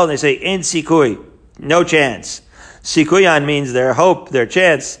go well? And they say, in sikui, no chance. Sikuyan means their hope, their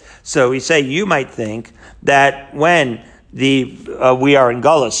chance. So we say, you might think that when we are in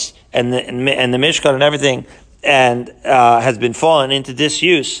Gullus and the Mishkan and everything and has been fallen into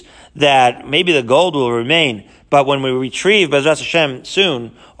disuse, that maybe the gold will remain. But when we retrieve, B'ezras Hashem,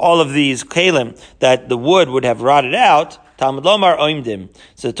 soon, all of these kalim, that the wood would have rotted out, Talmud Lomar oimdim.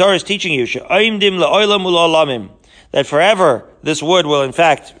 So the Torah is teaching you, she'oimdim la'olam ul'olamim, that forever this wood will in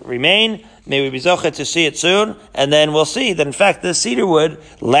fact remain. May we be zochet to see it soon, and then we'll see that in fact this cedar wood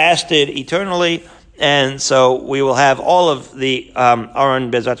lasted eternally, and so we will have all of the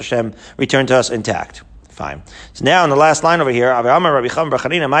Aron B'ezrat Hashem returned to us intact. Fine. So now in the last line over here, what does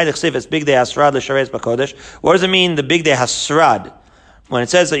it mean, the Big Day Hasrad? When it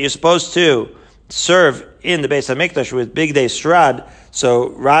says that you're supposed to serve in the Beis HaMikdash with Big Day Srad, so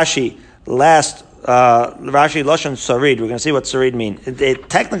Rashi Lashon Sarid, we're going to see what Sarid means. It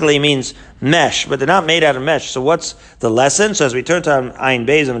technically means mesh, but they're not made out of mesh. So what's the lesson? So as we turn to Ayin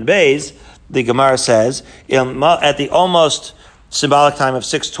Beis and Beis, the Gemara says, at the almost symbolic time of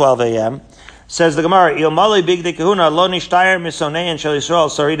 6:12 a.m., says the Gemara,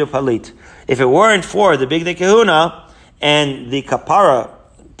 if it weren't for the Big Day Kahuna and the kapara,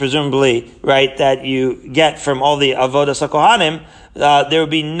 presumably, right, that you get from all the avodas hakohanim, there would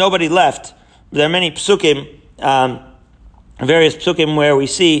be nobody left. There are many psukim, various psukim where we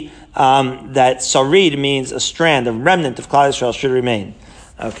see that sarid means a strand, a remnant of Klal Yisrael should remain.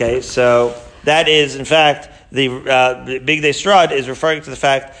 Okay, so that is, in fact, the Big Day Srad is referring to the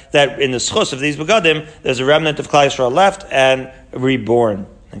fact that in the schus of these begadim, there's a remnant of Klal Yisrael left and reborn.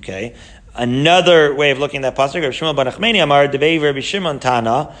 Okay. Another way of looking at that pasuk, Rav Shimon bar Nachmani Amar Devei Rabbi Shimon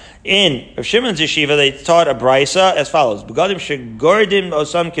Tana. In Rav Shimon's yeshiva, they taught a brisa as follows: Begadim shegordim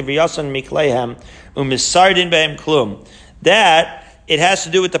osam kivyasan mikleihem umisardin behem klum. That it has to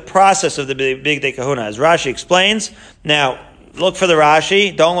do with the process of the Big Day Kahuna, as Rashi explains. Now, look for the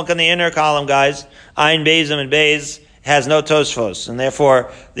Rashi. Don't look in the inner column, guys. Ayin Beis and Beis has no Tosfos, and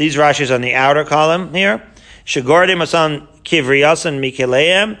therefore these Rashis on the outer column here. Shegordim osam kivyasan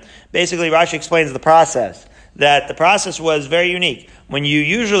mikleihem. Basically, Rashi explains the process, that the process was very unique. When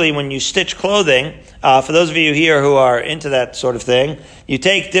you stitch clothing, for those of you here who are into that sort of thing, you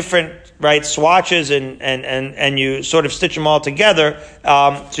take different, swatches and you sort of stitch them all together,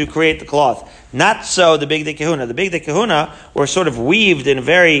 to create the cloth. Not so the Big Day Kahuna. The Big Day Kahuna were sort of weaved in a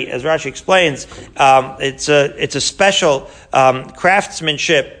very, as Rashi explains, it's a special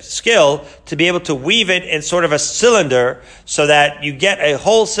craftsmanship skill to be able to weave it in sort of a cylinder so that you get a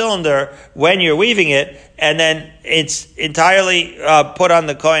whole cylinder when you're weaving it, and then it's entirely put on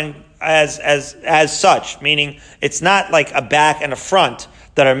the coin as such, meaning it's not like a back and a front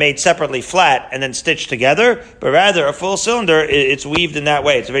that are made separately flat and then stitched together, but rather a full cylinder, it's weaved in that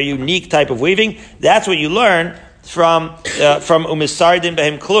way. It's a very unique type of weaving. That's what you learn from Umisardin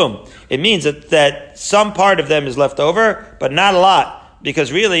Behem Klum. It means that some part of them is left over, but not a lot,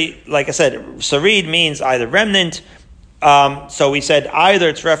 because really, like I said, Sarid means either remnant. So we said either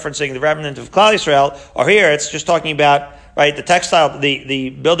it's referencing the remnant of Klal Yisrael, or here it's just talking about, the textile, the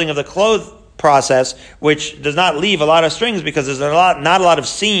building of the cloth process, which does not leave a lot of strings because there's not a lot of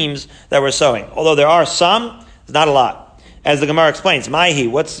seams that we're sewing. Although there are some, it's not a lot. As the Gemara explains, Maihi,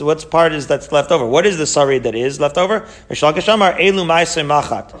 what's part is that's left over? What is the sarid that is left over?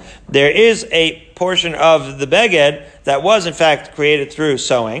 There is a portion of the beged that was in fact created through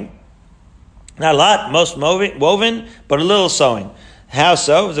sewing. Not a lot, most woven, but a little sewing. How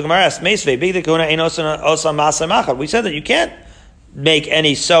so? As the Gemara asks, we said that you can't make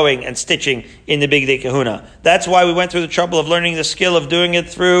any sewing and stitching in the Big Day Kahuna. That's why we went through the trouble of learning the skill of doing it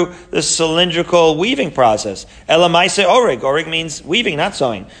through the cylindrical weaving process. Elamaise orig. Orig means weaving, not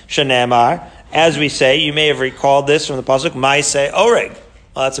sewing. Shanamar, as we say, you may have recalled this from the pasuk, Maise orig.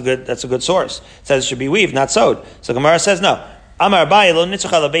 Well, that's a good source. It says it should be weaved, not sewed. So Gemara says no. Amar Abaye lo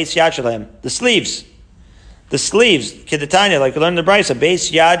nitzuch ala beis yad shalem. The sleeves, Kedetanya, like we learned in the Brisa,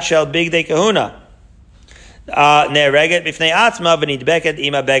 beis yad shel Big Day Kahuna. Ne'ereget b'fnei atzma v'nidbeket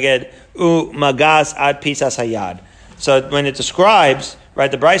ima beged u'magas ad pisas hayad. So when it describes,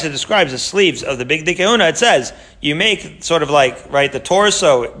 right? The Brisa describes the sleeves of the Big Kahuna. It says you make sort of like, right, the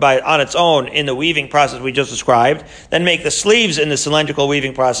torso on its own in the weaving process we just described, then make the sleeves in the cylindrical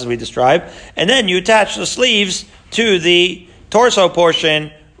weaving process we described, and then you attach the sleeves to the torso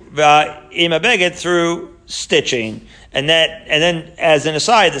portion in a beged through stitching. And then, as an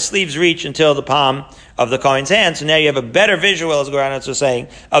aside, the sleeves reach until the palm of the Kohen's hand. So now you have a better visual, as Goranitz was saying,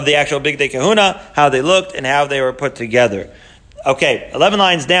 of the actual Bigdei Kahuna, how they looked and how they were put together. Okay, 11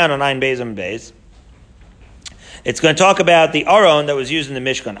 lines down on Ein Beis and Beis. It's going to talk about the Aron that was used in the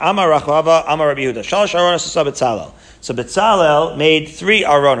Mishkan. Amar Rachava, Amar Rabbi Yehuda. Shalosh Aronos Betzalel. So Betzalel made 3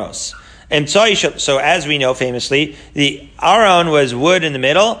 Aronos. And so as we know famously, the Aron was wood in the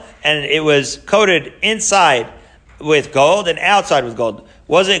middle, and it was coated inside with gold and outside with gold.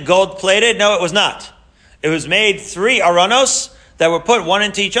 Was it gold plated? No, it was not. It was made 3 Aronos that were put one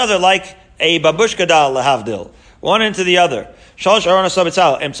into each other like a babushka dal lehavdil, one into the other. Shalosh Aronos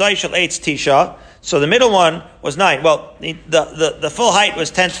Betzalel. Emsai shel eitz tisha. So the middle one was 9. Well, the full height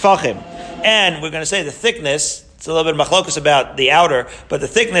was 10 tefachim, and we're going to say the thickness. It's a little bit of machlokus about the outer, but the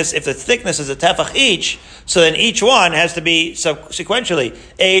thickness, if the thickness is a tefach each, so then each one has to be sequentially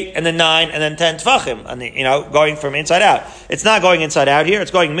 8 and then 9 and then 10 tefachim, and going from inside out. It's not going inside out here, it's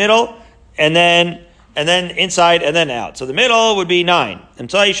going middle and then inside and then out. So the middle would be 9.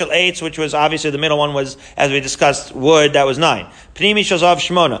 And shel eitz, which was obviously the middle one was, as we discussed, wood, that was 9. Pnimi shazav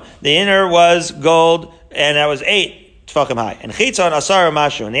shmona. The inner was gold, and that was 8. High. And chitzon asar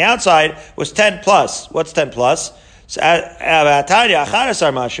mashu. And the outside was 10 plus. What's 10 plus? So, we have a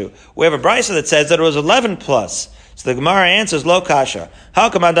brisa that says that it was 11 plus. So the Gemara answers, lo kasha.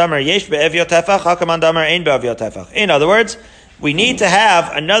 In other words, we need to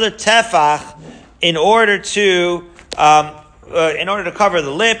have another tefach in order to cover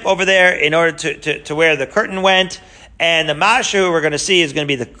the lip over there, in order to where the curtain went. And the mashu we're going to see is going to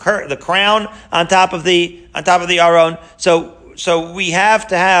be the crown on top of the aron. So we have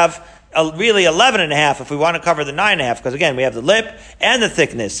to have really 11.5 if we want to cover the 9.5, because again we have the lip and the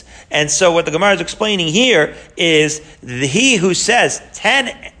thickness. And so what the Gemara is explaining here is he who says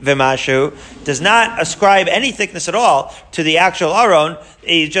 10 v'mashu does not ascribe any thickness at all to the actual aron.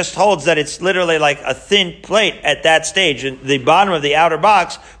 He just holds that it's literally like a thin plate at that stage, and the bottom of the outer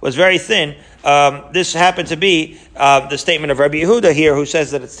box was very thin. This happened to be the statement of Rabbi Yehuda here, who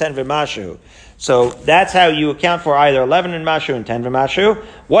says that it's 10 v'mashu. So that's how you account for either 11 and mashu and 10 v'mashu.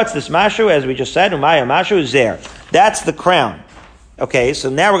 What's this mashu? As we just said, umaya mashu is there. That's the crown. Okay, so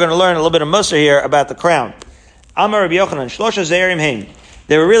now we're going to learn a little bit of Mussar here about the crown. Amar Rabbi Yochanan, shlosha zeirim hein.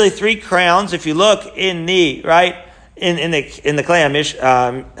 There were really 3 crowns. If you look in the Klei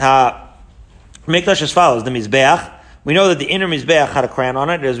Mikdash as follows: the mizbeach. We know that the inner mizbeach had a crown on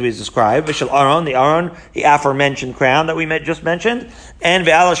it, as we described. V'shel aron, the aforementioned crown that we just mentioned, and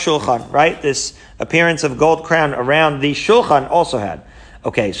ve'ala shulchan, right? This appearance of gold crown around the shulchan also had.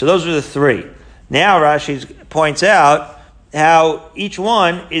 Okay, so those are the 3. Now Rashi points out how each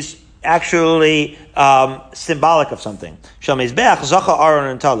one is actually symbolic of something. Shel mizbeach zacha aron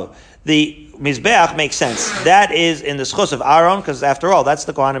and talu. The mizbeach makes sense. That is in the schus of Aaron, because after all, that's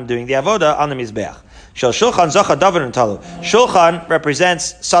the Kohanim doing the avoda on the mizbeach. Shel shulchan zacha David and talu. Shulchan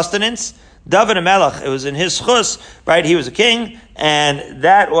represents sustenance. David HaMelech, it was in his schus, right? He was a king, and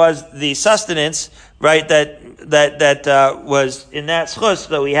that was the sustenance, right? That was in that schus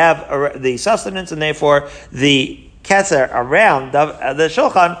that we have the sustenance, and therefore the ketzer around the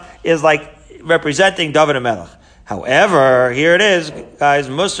shulchan is like representing David HaMelech. However, here it is, guys,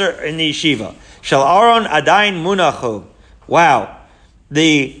 Mussar in the yeshiva. Shel Aron adayin munachu. Wow.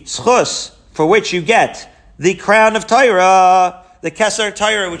 The schus for which you get the crown of Torah, the Keser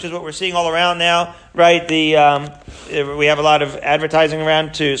Torah, which is what we're seeing all around now, right? We have a lot of advertising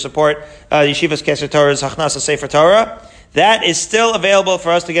around to support Yeshiva's Keser Torah's Hachnasa Sefer Torah. That is still available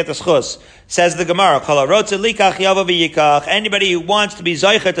for us to get the schus. Says the Gemara, anybody who wants to be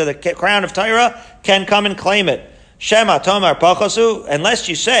Zoicha to the crown of Torah can come and claim it. Shema Tomar Pachasu, unless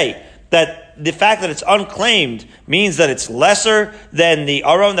you say that the fact that it's unclaimed means that it's lesser than the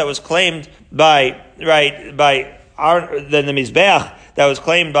Aron that was claimed by than the Mizbeach that was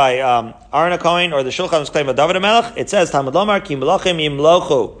claimed by Aaron HaKohen, or the Shulchan was claimed by David HaMelech. It says, Talmud Lomar, Ki Melachim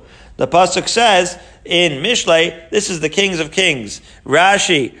Yimlochu. The Pasuk says in Mishlei, this is the kings of kings.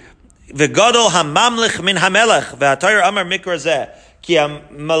 Rashi, V'godol hamamlich min hamelech, v'atayr amar mikra zeh. Ki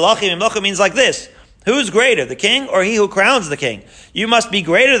Melachim Yimlochu means like this. Who's greater, the king or he who crowns the king? You must be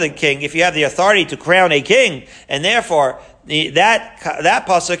greater than king if you have the authority to crown a king, and therefore that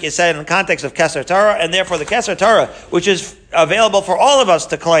pasuk is said in the context of Keser Torah, and therefore the Keser Torah, which is available for all of us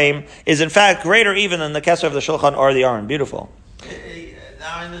to claim, is in fact greater even than the Keser of the Shulchan or the Aron. Beautiful.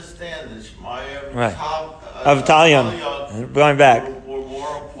 now I understand this. Right. Of Talion. Going back. Were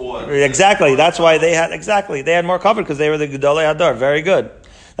more important. Exactly. That's why they had more covered because they were the Gedolei Hadar. Very good.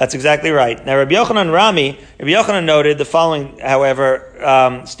 That's exactly right. Now Rabbi Yochanan noted the following, however,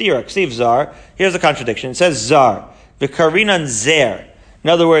 stira, ksiv zar. Here's the contradiction. It says zar. V'karinan zer. In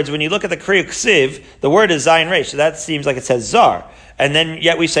other words, when you look at the kriya ksiv, the word is zayin resh, so that seems like it says zar. And then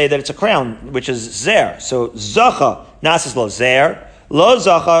yet we say that it's a crown, which is zer. So zacha, nasis lo zer, lo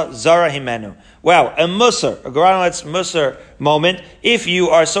zacha, zara himenu. Wow, a musar, a Garanowitz musar moment. If you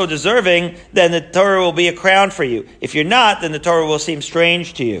are so deserving, then the Torah will be a crown for you. If you're not, then the Torah will seem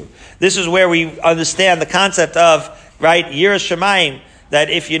strange to you. This is where we understand the concept of, right, Yiras Shamayim,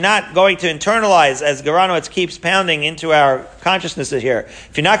 that if you're not going to internalize, as Garanowitz keeps pounding into our consciousnesses here,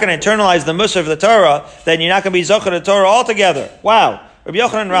 if you're not going to internalize the musar of the Torah, then you're not going to be zocher the Torah altogether. Wow. Rabbi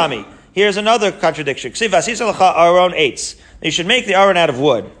Yochanan Rami. Here's another contradiction. Ksiv asisa lecha aron eitz. You should make the aron out of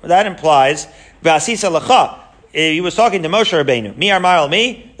wood. That implies v'asisa lecha. He was talking to Moshe Rabbeinu. Mi armar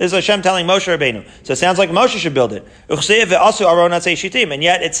mi. This is Hashem telling Moshe Rabbeinu. So it sounds like Moshe should build it. Uchsev ve'asu aron atzei shitim. And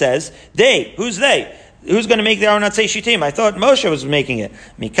yet it says they. Who's they? Who's going to make the Aron Atzei Shitim? I thought Moshe was making it.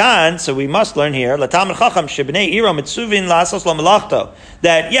 Mikan, so we must learn here, Latam Chacham Shebnei Iro Mitzuvin Lasos Lo Melachto.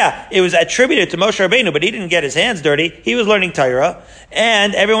 That, yeah, it was attributed to Moshe Rabbeinu, but he didn't get his hands dirty. He was learning Torah,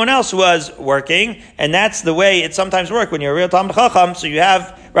 and everyone else was working, and that's the way it sometimes works when you're a real Talmid Chacham. So you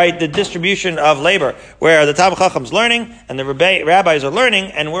have, right, the distribution of labor, where the Talmid Chacham's learning, and the rabbis are learning,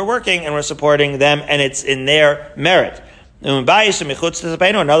 and we're working, and we're supporting them, and it's in their merit. Another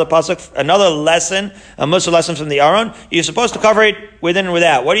pasuk, another lesson, a musar lesson from the Aron. You're supposed to cover it within and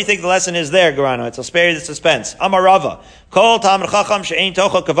without. What do you think the lesson is there, Garano? I'll spare you the suspense. Amar Rava, Kol Talmid Chacham she'ein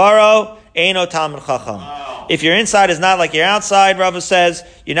tocha kavaro, eino Talmid Chacham. If your inside is not like your outside, Rava says,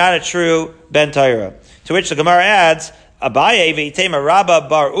 you're not a true Ben Torah. To which the Gemara adds, Abaye ve'itema Rabba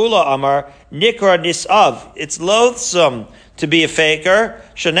bar Ula Amar nikra nisav. It's loathsome to be a faker.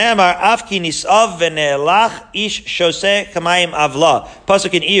 Shanamar afki nisav v'ne'elach ish shoseh kamayim avla.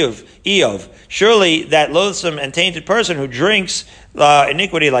 Pasuk in Eov. Surely that loathsome and tainted person who drinks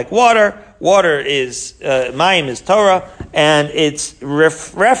iniquity like water. Water is mayim is Torah, and it's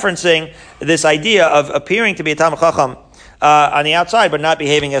referencing this idea of appearing to be a Talmid Chacham on the outside, but not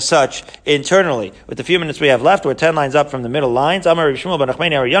behaving as such internally. With the few minutes we have left, we're 10 lines up from the middle lines. Right?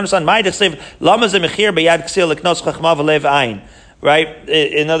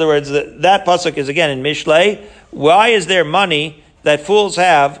 In other words, that pasuk is again in Mishlei. Why is there money that fools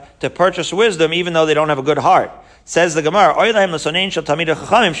have to purchase wisdom even though they don't have a good heart? Says the Gemara,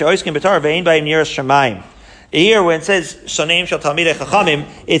 here, when it says Shoneim Shel Talmidei Chachamim,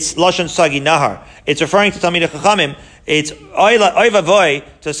 it's Lashon Sagi Nahar. It's referring to Talmidei Chachamim. It's oy vavoy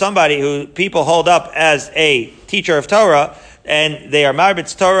to somebody who people hold up as a teacher of Torah, and they are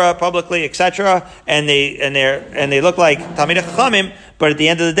marbitz Torah publicly, etc. And they look like Talmidei Chachamim, but at the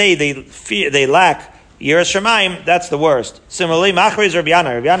end of the day, they lack Yiras Shamayim. That's the worst. Similarly, Machriz Rabbi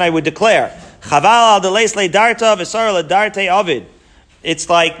Yanai would declare Chaval al deleis ledarta v'sar ledarte avid. It's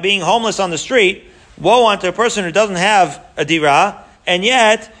like being homeless on the street. Woe unto a person who doesn't have a dirah, and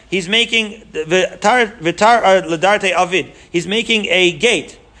yet he's making ledarte avid. He's making a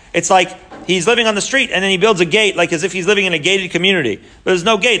gate. It's like he's living on the street, and then he builds a gate, like as if he's living in a gated community. But there's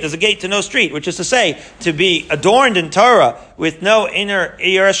no gate. There's a gate to no street, which is to say, to be adorned in Torah with no inner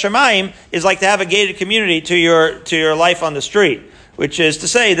Yiras Shamayim is like to have a gated community to your life on the street. Which is to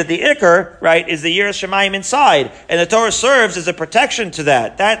say that the Iker, right, is the Yiras Shamayim inside, and the Torah serves as a protection to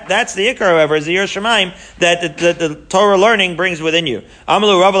that. That's the Iker, however, is the Yiras Shamayim that the Torah learning brings within you.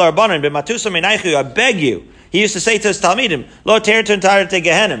 Amalu Rav Arbanan b'matusa minaychu, I beg you. He used to say to his Talmidim, Lo tertun tarate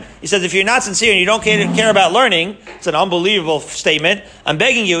gehenim. He says, if you're not sincere and you don't care about learning, it's an unbelievable statement. I'm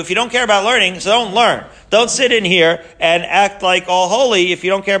begging you, if you don't care about learning, so don't learn. Don't sit in here and act like all holy if you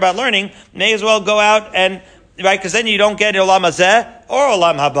don't care about learning. May as well go out and right, because then you don't get Olam Hazeh or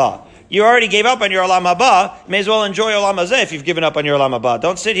Olam Haba. You already gave up on your Olam Haba. You may as well enjoy Olam Hazeh if you've given up on your Olam Haba.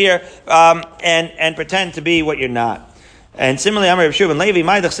 Don't sit here and pretend to be what you're not. And similarly, Amar Reb Shua ben Levi,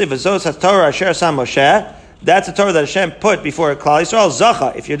 Ma'idach Siv Zos HaTorah Asher Sam Moshe. That's a Torah that Hashem put before Klal Yisrael.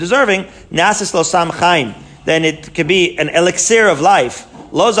 Zacha, if you're deserving, Nasis Lo Sam Chaim. Then it could be an elixir of life.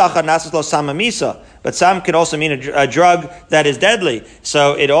 Lo Zacha Nasis Lo Sam Amisa. But some could also mean a drug that is deadly.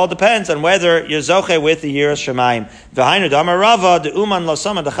 So it all depends on whether you're zoche with the Yiras Shamayim. V'hainu d'amar Rava, de uman lo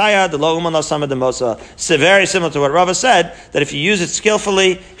sama d'chaya, de lo uman lo sama d'mosa. So very similar to what Rava said, that if you use it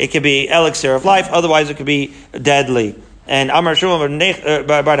skillfully, it could be elixir of life, otherwise it could be deadly. And Amar Shmuel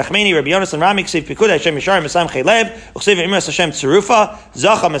bar Nachmani, Rabbi Yonasan Rami, Ksiv Pikud Hashem Yisharim Mesam Chelev, Uksiv Imras Hashem Tzerufa,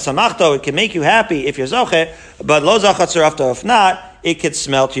 Zacha Mesamachto. It can make you happy if you're zoche, but lo zacha tzerufto if not. it could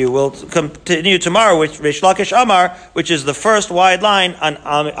smell to you. We'll continue tomorrow with Rish Lakish Amar, which is the first wide line on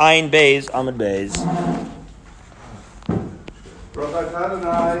Ayin Beis, Amud Beis.